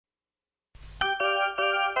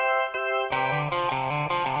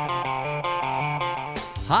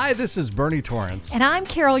Hi, this is Bernie Torrance. And I'm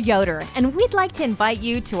Carol Yoder, and we'd like to invite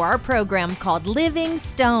you to our program called Living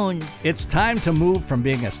Stones. It's time to move from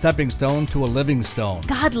being a stepping stone to a living stone.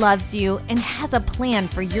 God loves you and has a plan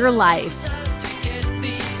for your life.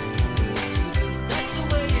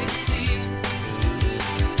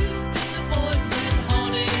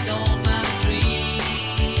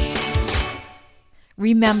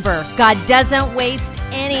 Remember, God doesn't waste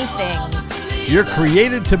anything. You're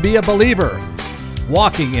created to be a believer,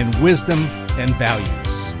 walking in wisdom and values.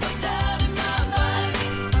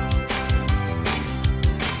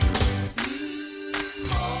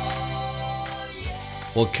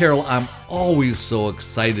 Well, Carol, I'm always so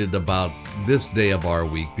excited about this day of our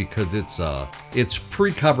week because it's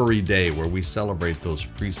Pre-Covery Day, where we celebrate those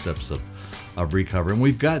precepts of recovery. And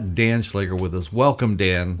we've got Dan Schlager with us. Welcome,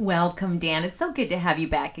 Dan. Welcome, Dan. It's so good to have you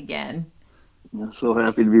back again. I'm so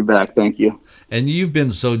happy to be back. Thank you. And you've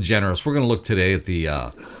been so generous. We're going to look today at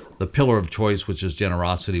the pillar of choice, which is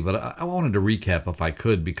generosity. But I wanted to recap, if I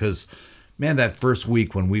could, because, man, that first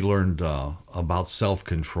week when we learned about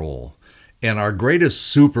self-control and our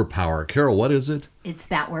greatest superpower, Carol, what is it? It's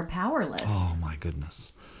that we're powerless. Oh, my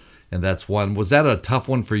goodness. And that's one. Was that a tough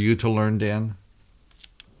one for you to learn, Dan?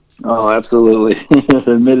 Oh, absolutely.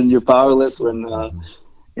 Admitting you're powerless when,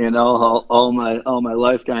 all my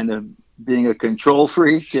life kind of being a control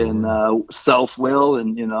freak. Sure. And self-will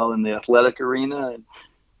and, in the athletic arena and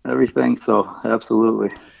everything. So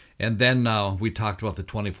absolutely. And then we talked about the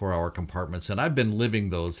 24-hour compartments, and I've been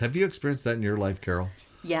living those. Have you experienced that in your life, Carol?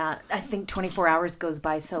 Yeah, I think 24 hours goes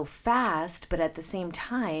by so fast, but at the same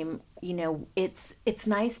time, it's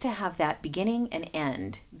nice to have that beginning and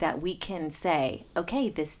end that we can say, okay,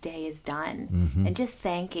 this day is done. Mm-hmm. And just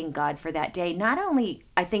thanking God for that day. Not only,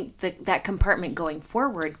 I think, that compartment going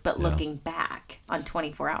forward, but looking back on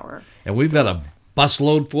 24-hour. And we've got a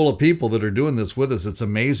busload full of people that are doing this with us. It's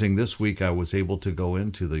amazing. This week I was able to go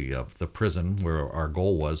into the prison where our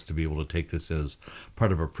goal was to be able to take this as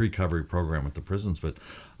part of a pre-recovery program at the prisons. But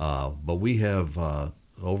we have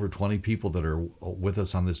over 20 people that are with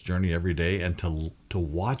us on this journey every day, and to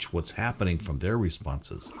watch what's happening from their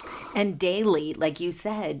responses. And daily, like you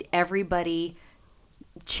said, everybody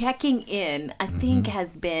checking in, I think,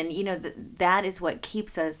 has been, that is what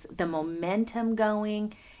keeps us, the momentum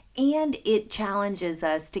going. And it challenges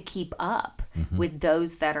us to keep up with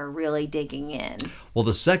those that are really digging in. Well,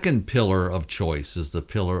 the second pillar of choice is the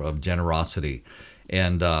pillar of generosity.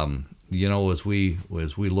 And, as we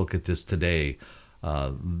look at this today,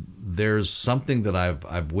 there's something that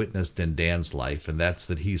I've witnessed in Dan's life, and that's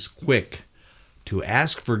that he's quick to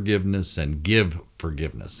ask forgiveness and give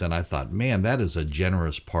forgiveness. And I thought, man, that is a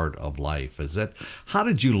generous part of life. How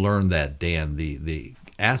did you learn that, Dan, the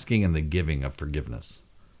asking and the giving of forgiveness?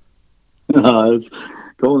 It's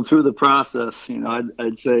going through the process.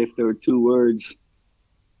 I'd say if there were two words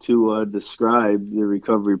to describe the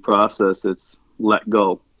recovery process, it's let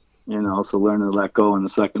go. So learning to let go in the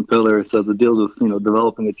second pillar. It says it deals with,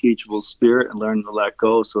 developing a teachable spirit and learning to let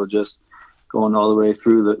go. So just going all the way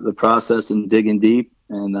through the process and digging deep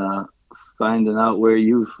and finding out where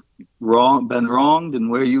you've been wronged and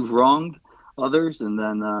where you've wronged others, and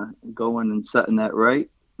then going and setting that right.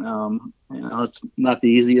 It's not the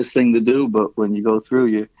easiest thing to do, but when you go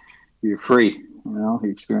through, you're free. You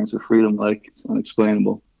experience of freedom like it's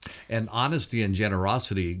unexplainable. And honesty and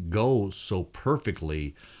generosity go so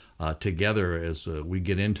perfectly together. As we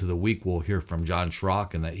get into the week, we'll hear from John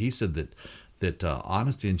Schrock, and that he said that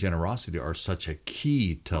honesty and generosity are such a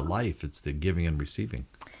key to life. It's the giving and receiving.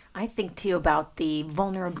 I think, too, about the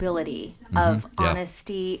vulnerability of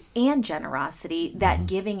honesty and generosity, that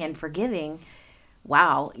giving and forgiving.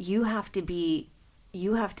 Wow, you have to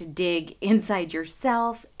dig inside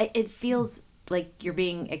yourself. It feels like you're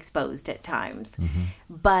being exposed at times.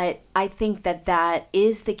 But I think that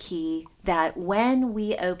is the key, that when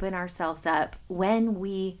we open ourselves up, when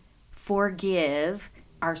we forgive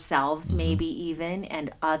ourselves, maybe even,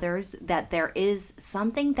 and others, that there is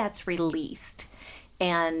something that's released,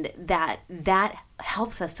 and that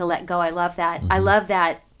helps us to let go. I love that. I love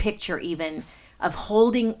that picture even of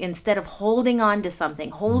instead of holding on to something,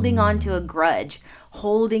 holding on to a grudge,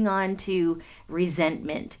 holding on to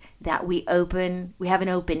resentment, that we have an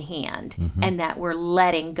open hand, and that we're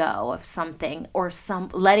letting go of something, or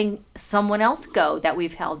letting someone else go that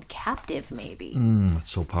we've held captive, maybe. That's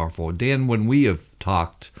so powerful. Dan, when we have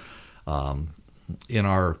talked in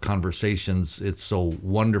our conversations, it's so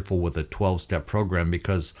wonderful with a 12-step program,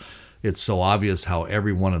 because it's so obvious how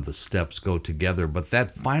every one of the steps go together. But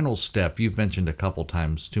that final step, you've mentioned a couple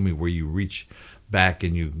times to me, where you reach back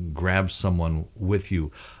and you grab someone with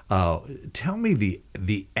you. Tell me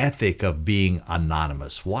the ethic of being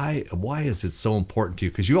anonymous. Why is it so important to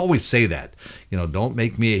you? Because you always say that, don't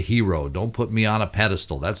make me a hero. Don't put me on a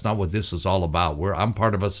pedestal. That's not what this is all about. I'm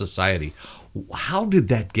part of a society. How did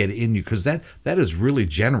that get in you? Because that is really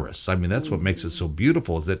generous. I mean, that's what makes it so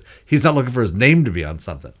beautiful, is that he's not looking for his name to be on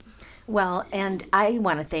something. Well, and I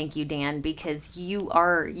want to thank you, Dan, because you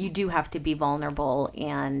do have to be vulnerable,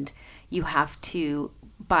 and you have to,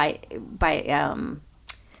 by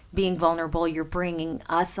being vulnerable, you're bringing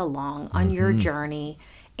us along on your journey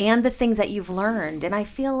and the things that you've learned. And I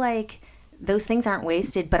feel like those things aren't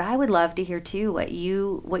wasted, but I would love to hear too what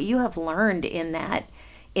you have learned in that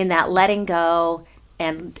letting go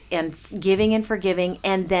and giving and forgiving,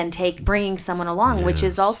 and then bringing someone along, Yes. which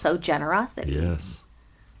is also generosity. Yes.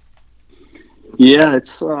 Yeah,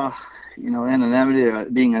 it's anonymity,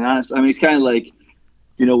 being honest. I mean, it's kind of like,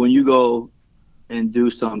 when you go and do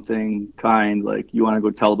something kind, like you want to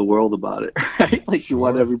go tell the world about it, right? Like Sure. you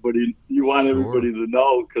want everybody Sure. to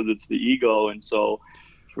know, because it's the ego. And so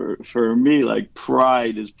for me, like,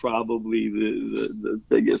 pride is probably the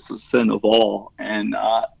biggest sin of all. And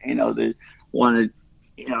they want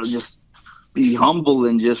to just be humble,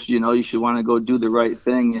 and just you should want to go do the right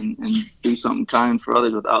thing and do something kind for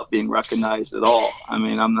others without being recognized at all. I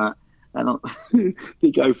mean, I don't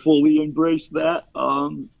think I fully embrace that.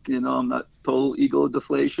 I'm not total ego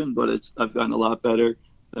deflation, but I've gotten a lot better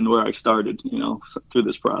than where I started, through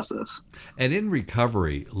this process. And in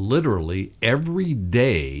recovery, literally every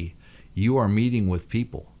day you are meeting with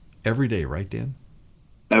people. Every day, right, Dan?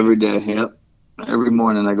 Every day, yep. Every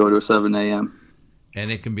morning I go to 7 a.m. And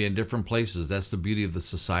it can be in different places. That's the beauty of the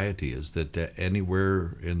society, is that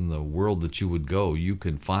anywhere in the world that you would go, you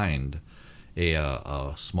can find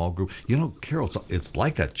a small group. Carol, it's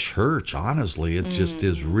like a church, honestly. It just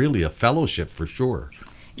is really a fellowship for sure.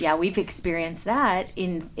 Yeah, we've experienced that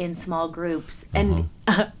in small groups. And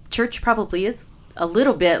church probably is a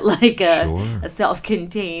little bit like a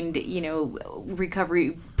self-contained,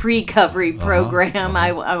 pre-recovery program,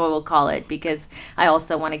 I will call it, because I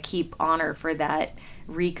also want to keep honor for that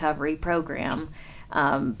recovery program,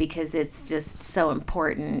 because it's just so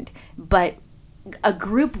important. But a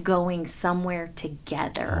group going somewhere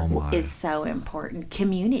together is so important.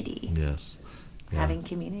 Community. Yes. Yeah. Having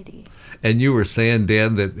community. And you were saying,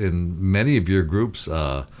 Dan, that in many of your groups,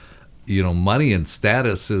 money and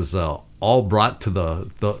status is all brought to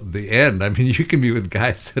the end. I mean, you can be with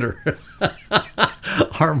guys that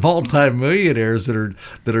are multimillionaires that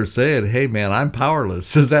are saying, "Hey, man, I'm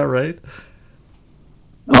powerless." Is that right?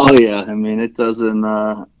 Oh yeah, I mean, it doesn't,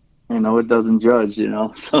 it doesn't judge,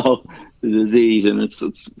 So the disease, and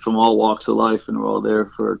it's from all walks of life, and we're all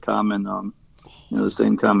there for a common, the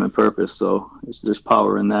same common purpose. So there's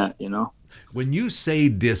power in that, When you say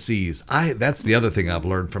dis-ease, that's the other thing I've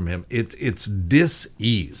learned from him. It's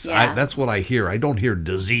dis-ease. Yeah. That's what I hear. I don't hear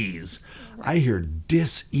disease. I hear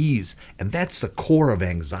dis-ease, and that's the core of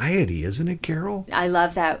anxiety, isn't it, Carol? I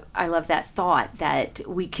love that thought that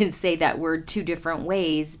we can say that word two different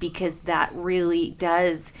ways, because that really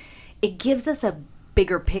does, it gives us a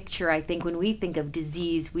bigger picture. I think when we think of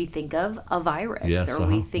disease, we think of a virus, Yes,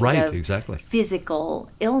 we think of exactly. physical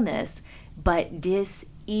illness, but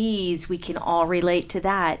dis-ease, we can all relate to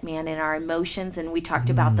that, man, in our emotions. And we talked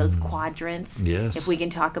about those quadrants. Yes. If we can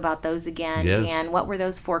talk about those again, Yes. Dan, what were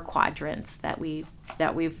those 4 quadrants that we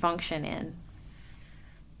function in?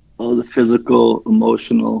 All the physical,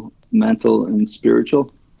 emotional, mental, and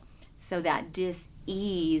spiritual. So that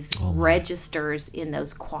dis-ease registers in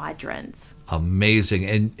those quadrants.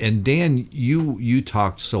 Amazing. And Dan, you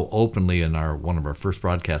talked so openly in one of our first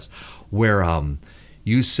broadcasts where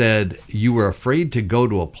you said you were afraid to go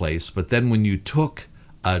to a place, but then when you took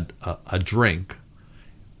a drink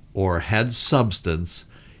or had substance,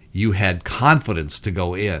 you had confidence to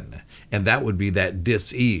go in. And that would be that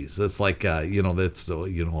dis-ease. It's like, what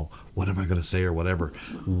am I going to say or whatever.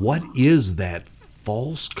 What is that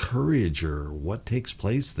false courage, or what takes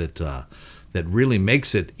place that really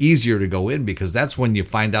makes it easier to go in? Because that's when you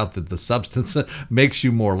find out that the substance makes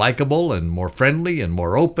you more likable and more friendly and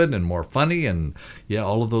more open and more funny and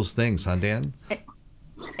all of those things, huh, Dan?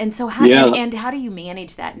 And so how do you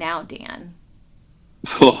manage that now, Dan?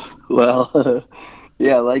 Well,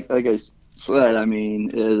 like I said, I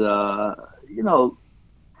mean,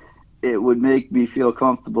 it would make me feel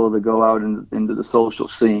comfortable to go out into the social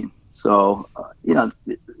scene. So,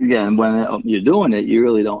 again, when you're doing it, you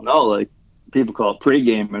really don't know. Like, people call it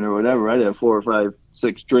pre-gaming or whatever. I had 4 or 5,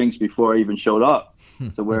 6 drinks before I even showed up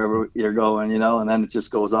to wherever you're going, and then it just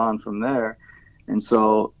goes on from there. And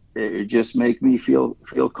so, it just make me feel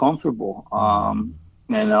comfortable,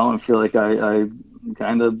 and feel like I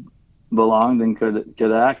kind of belonged and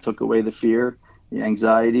could act. Took away the fear, the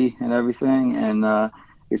anxiety, and everything. And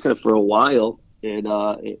except for a while, it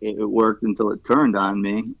worked until it turned on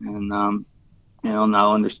me. And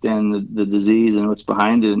now understand the disease and what's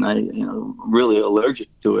behind it, and I really allergic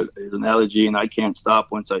to it. It's an allergy, and I can't stop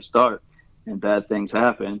once I start, and bad things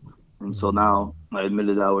happen. And so now I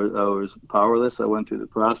admitted I was powerless. I went through the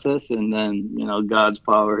process, and then God's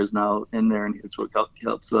power is now in there, and it's what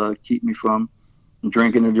helps keep me from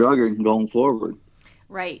drinking or drugging and going forward.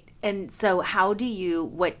 Right. And so how do you,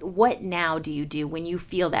 what now do you do when you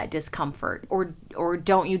feel that discomfort, or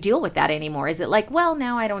don't you deal with that anymore? Is it like, well,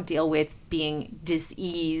 now I don't deal with being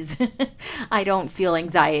dis-ease. I don't feel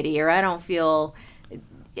anxiety, or I don't feel,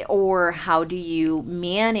 or how do you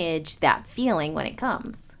manage that feeling when it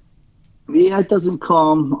comes? Yeah, it doesn't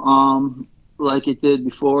come like it did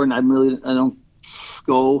before. And I don't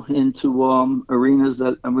go into arenas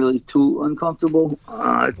that I'm really too uncomfortable.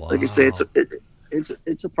 Wow. Like I say,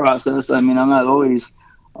 it's a process. I mean, I'm not always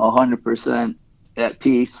 100% at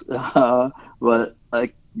peace, but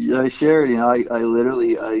like I shared,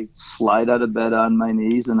 I slide out of bed on my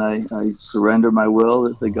knees, and I surrender my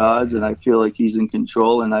will to God's, and I feel like He's in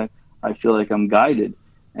control, and I feel like I'm guided,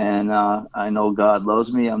 and I know God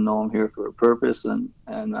loves me. I know I'm here for a purpose, and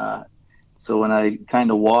so when I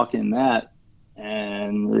kind of walk in that,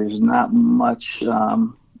 and there's not much, I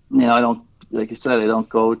don't, like I said, I don't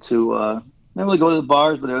go to. I really go to the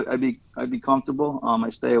bars, but I'd be comfortable. I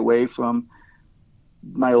stay away from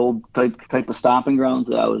my old type of stomping grounds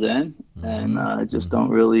that I was in, and I just don't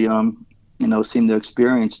really seem to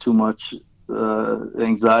experience too much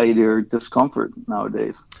anxiety or discomfort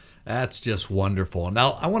nowadays. That's just wonderful.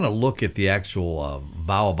 Now I want to look at the actual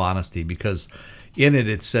vow of honesty, because in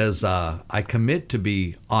it says, "I commit to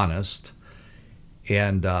be honest,"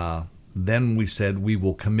 and then we said we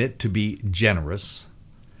will commit to be generous.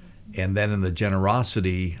 And then in the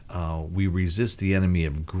generosity, we resist the enemy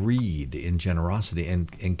of greed in generosity.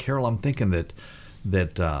 And Carol, I'm thinking that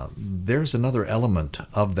there's another element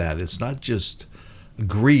of that. It's not just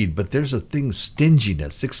greed, but there's a thing,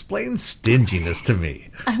 stinginess. Explain stinginess to me.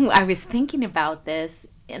 I was thinking about this,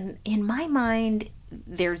 and in my mind,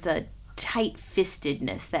 there's a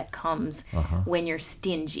tight-fistedness that comes when you're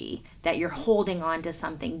stingy, that you're holding on to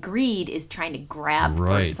something. Greed is trying to grab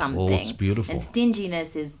for something. Oh, it's beautiful. And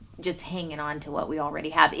stinginess is just hanging on to what we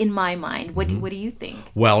already have, in my mind. What do you think?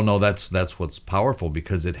 Well, no, that's what's powerful,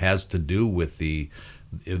 because it has to do with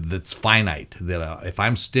that's finite. That if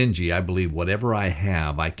I'm stingy, I believe whatever I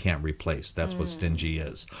have, I can't replace. That's what stingy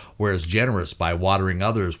is. Whereas generous, by watering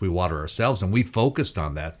others, we water ourselves, and we focused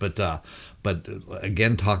on that. But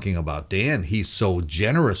again, talking about Dan, he's so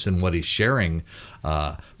generous in what he's sharing,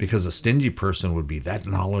 because a stingy person would be, that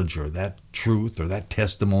knowledge or that truth or that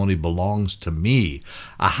testimony belongs to me.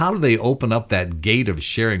 How do they open up that gate of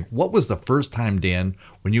sharing? What was the first time, Dan,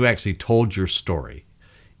 when you actually told your story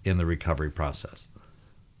in the recovery process?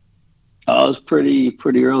 I was pretty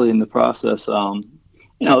early in the process. It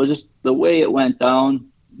was just the way it went down.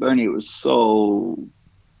 Bernie, it was so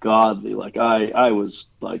godly. Like I was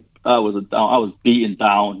beaten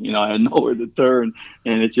down. I had nowhere to turn,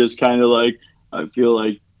 and it just kind of like, I feel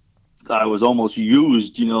like I was almost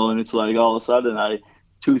used. And it's like all of a sudden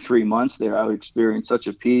 2-3 months there, I experienced such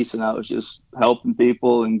a peace, and I was just helping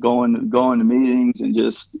people and going to meetings and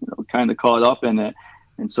just kind of caught up in it.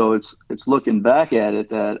 And so it's looking back at it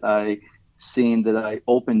that I seen that I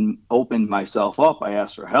opened myself up. I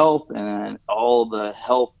asked for help, and all the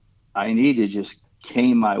help I needed just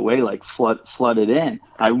came my way, like flooded in.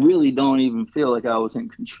 I really don't even feel like I was in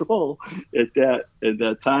control at that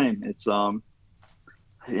time. It's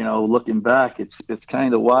looking back, it's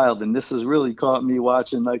kind of wild. And this has really caught me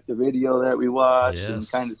watching like the video that we watched. Yes.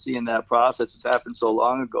 And kind of seeing that process. It's happened so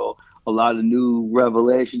long ago. A lot of new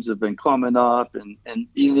revelations have been coming up, and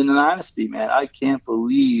even in honesty, man, I can't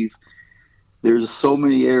believe there's so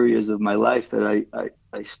many areas of my life that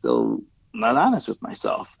I still not honest with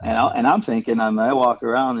myself. And I'm thinking, I walk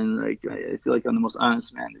around and like, I feel like I'm the most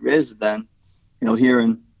honest man there is. Then,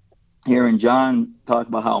 hearing John talk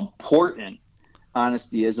about how important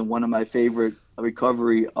honesty is, and one of my favorite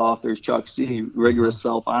recovery authors, Chuck C., rigorous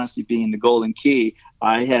self-honesty being the golden key.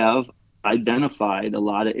 I have identified a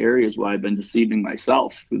lot of areas where I've been deceiving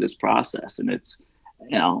myself through this process. And it's,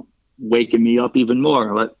 waking me up even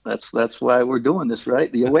more. But that's why we're doing this,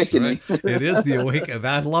 right? The awakening. Right. It is the awakening.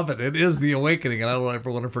 I love it. It is the awakening, and I don't ever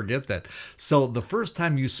want to forget that. So the first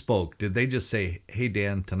time you spoke, did they just say, "Hey,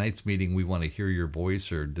 Dan, tonight's meeting, we want to hear your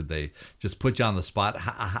voice," or did they just put you on the spot?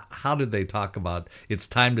 How did they talk about it's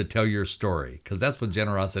time to tell your story? Because that's what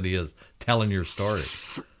generosity is, telling your story.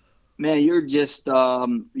 Man, you're just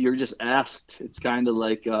asked. It's kind of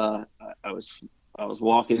like I was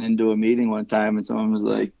walking into a meeting one time, and someone was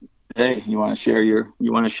like, "Hey, you want to share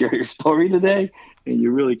your story today?" And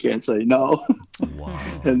you really can't say no.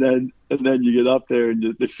 Wow. and then you get up there,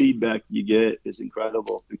 and the feedback you get is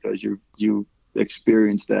incredible because you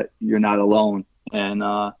experience that you're not alone. And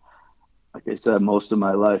like I said, most of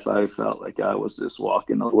my life I felt like I was just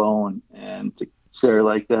walking alone, and to share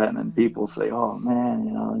like that, and then people say, "Oh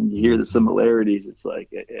man," and you hear the similarities. It's like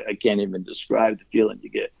I can't even describe the feeling you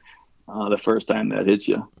get the first time that hits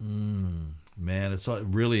you. Man, it's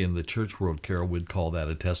really, in the church world, Carol would call that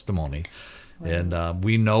a testimony. Right. And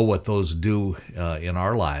we know what those do in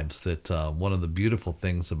our lives. That one of the beautiful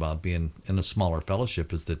things about being in a smaller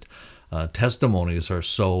fellowship is that testimonies are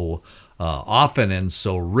so often and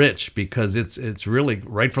so rich, because it's really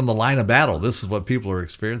right from the line of battle. This is what people are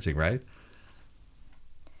experiencing, right?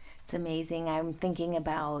 It's amazing. I'm thinking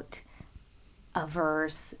about a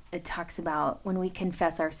verse. It talks about when we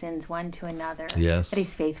confess our sins one to another, yes, that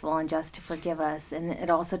he's faithful and just to forgive us. And it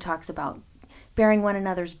also talks about bearing one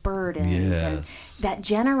another's burdens, yes, and that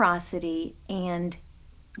generosity and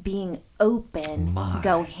being open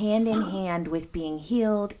go hand in hand with being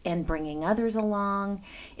healed and bringing others along.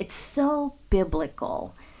 It's so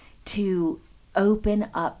biblical to open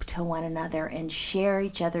up to one another and share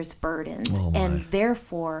each other's burdens, and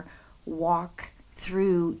therefore walk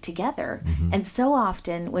through together. And so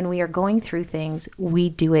often when we are going through things, we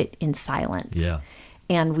do it in silence. Yeah.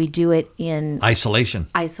 And we do it in isolation.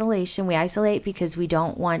 We isolate because we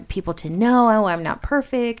don't want people to know, "Oh, I'm not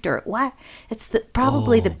perfect," or what. It's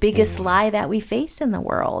probably the biggest lie that we face in the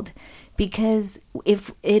world, because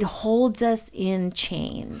if it holds us in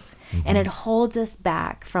chains, and it holds us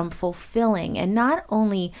back from fulfilling, and not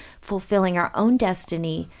only fulfilling our own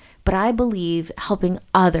destiny, but I believe helping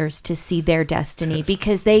others to see their destiny,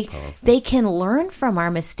 because they can learn from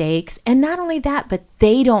our mistakes. And not only that, but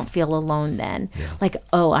they don't feel alone then. Yeah. Like,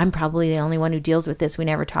 "Oh, I'm probably the only one who deals with this. We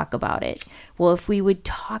never talk about it." Well, if we would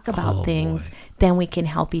talk about things, then we can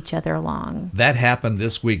help each other along. That happened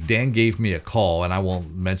this week. Dan gave me a call, and I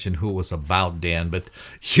won't mention who it was about, Dan, but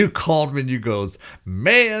you called me and you goes,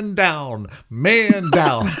 man down.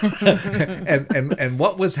 and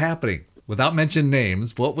what was happening? Without mentioning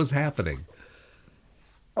names, what was happening?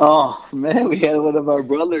 Oh man, we had one of our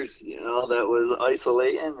brothers, that was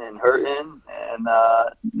isolating and hurting, and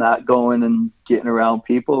not going and getting around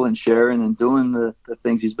people and sharing and doing the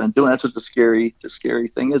things he's been doing. That's what the scary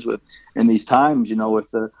thing is with in these times, with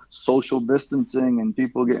the social distancing and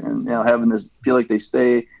people getting, having this feel like they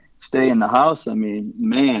stay in the house. I mean,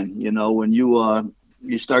 man, when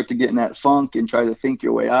you start to get in that funk and try to think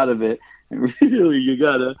your way out of it, and really you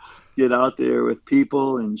gotta get out there with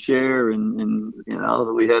people and share, and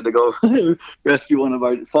we had to go rescue one of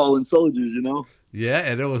our fallen soldiers. Yeah,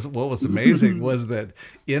 and what was amazing was that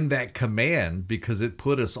in that command, because it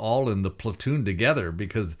put us all in the platoon together,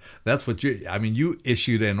 because that's what you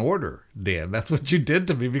issued an order, Dan. That's what you did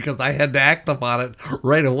to me, because I had to act upon it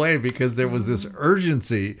right away, because there was this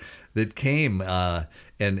urgency that came,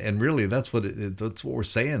 and really that's what we're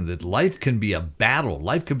saying, that life can be a battle,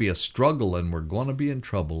 life can be a struggle, and we're going to be in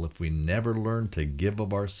trouble if we never learn to give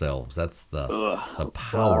of ourselves. That's the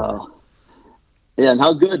power. Yeah, and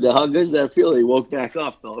how good does that feel? He woke back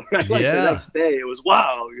up though, right? Like the next day, it was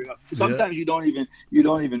wow. Sometimes you don't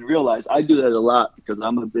even realize. I do that a lot because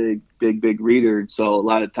I'm a big reader. So a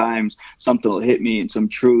lot of times something will hit me and some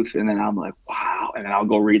truth, and then I'm like, wow, and then I'll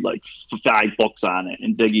go read like 5 books on it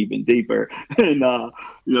and dig even deeper, and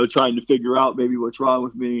trying to figure out maybe what's wrong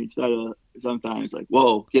with me, instead of sometimes like,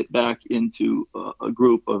 whoa, get back into a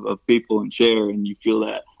group of people and share, and you feel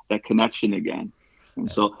that connection again,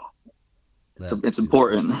 and so. It's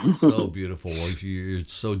important. So beautiful. Well, you're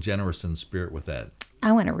so generous in spirit with that.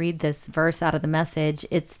 I want to read this verse out of the Message.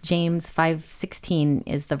 It's James 5:16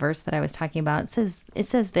 is the verse that I was talking about. It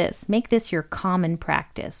says this: "Make this your common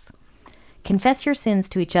practice. Confess your sins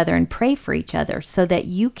to each other and pray for each other, so that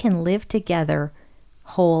you can live together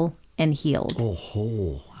whole and healed." Oh,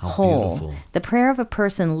 whole. How whole. Beautiful. The prayer of a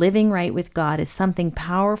person living right with God is something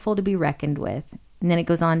powerful to be reckoned with. And then it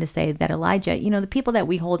goes on to say that Elijah, the people that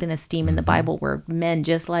we hold in esteem in the Bible were men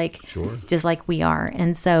just like we are.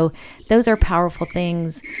 And so those are powerful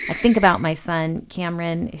things. I think about my son,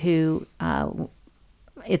 Cameron, who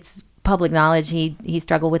it's public knowledge, he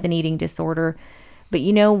struggled with an eating disorder. But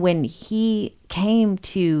when he came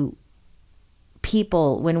to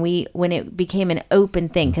people, when it became an open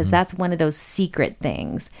thing, because that's one of those secret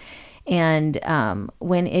things, and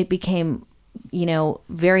when it became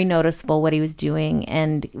very noticeable what he was doing,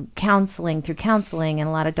 and through counseling and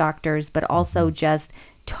a lot of doctors, but also just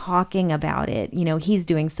talking about it, he's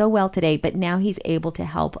doing so well today, but now he's able to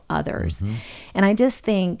help others. And I just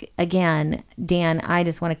think, again, Dan, I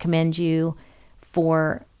just want to commend you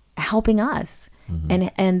for helping us.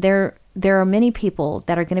 And there are many people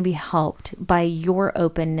that are going to be helped by your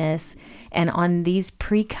openness. And on these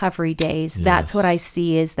pre-covery days, that's what I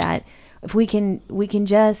see, is that if we can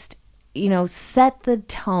just, set the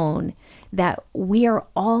tone that we are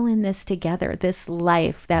all in this together, this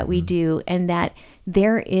life that we do, and that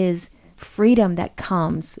there is freedom that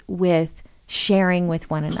comes with sharing with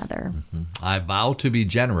one another. I vow to be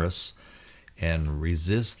generous and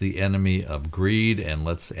resist the enemy of greed, and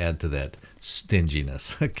let's add to that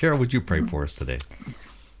stinginess. Carol, would you pray for us today?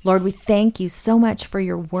 Lord, we thank you so much for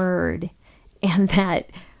your word, and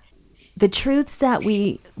that the truths that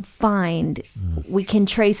we find, we can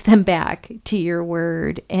trace them back to your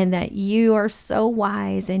word, and that you are so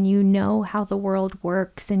wise, and you know how the world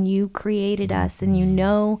works, and you created us, and you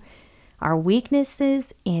know our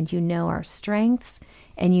weaknesses, and you know our strengths,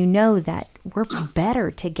 and you know that we're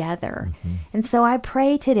better together. And so I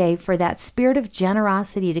pray today for that spirit of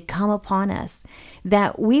generosity to come upon us,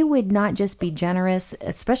 that we would not just be generous,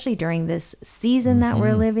 especially during this season that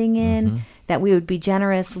we're living in, that we would be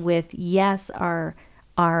generous with, yes, our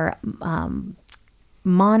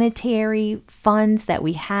monetary funds that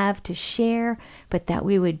we have to share, but that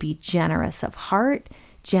we would be generous of heart,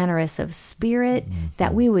 generous of spirit,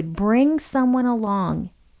 that we would bring someone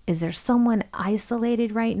along. Is there someone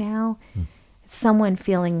isolated right now? Someone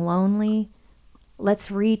feeling lonely?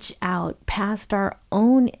 Let's reach out past our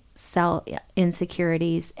own self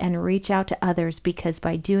insecurities and reach out to others, because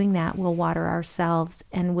by doing that, we'll water ourselves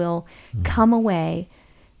and we'll come away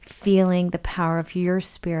feeling the power of your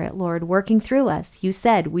Spirit, Lord, working through us. You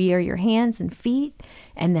said we are your hands and feet,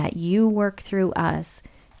 and that you work through us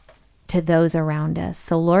to those around us.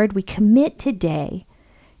 So, Lord, we commit today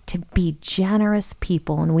to be generous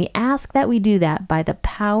people, and we ask that we do that by the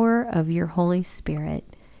power of your Holy Spirit.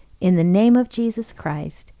 In the name of Jesus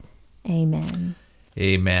Christ, amen.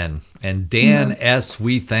 Amen. And Dan S.,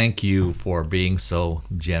 we thank you for being so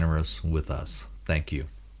generous with us. Thank you.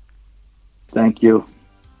 Thank you.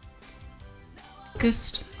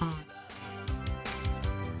 Focused on.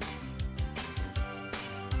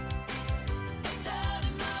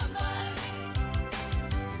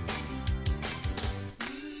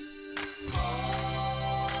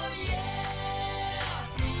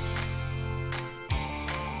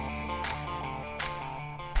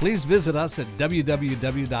 Please visit us at www.lored.org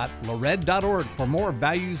for more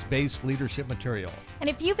values-based leadership material. And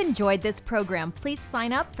if you've enjoyed this program, please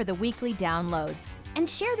sign up for the weekly downloads and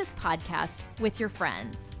share this podcast with your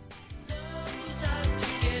friends.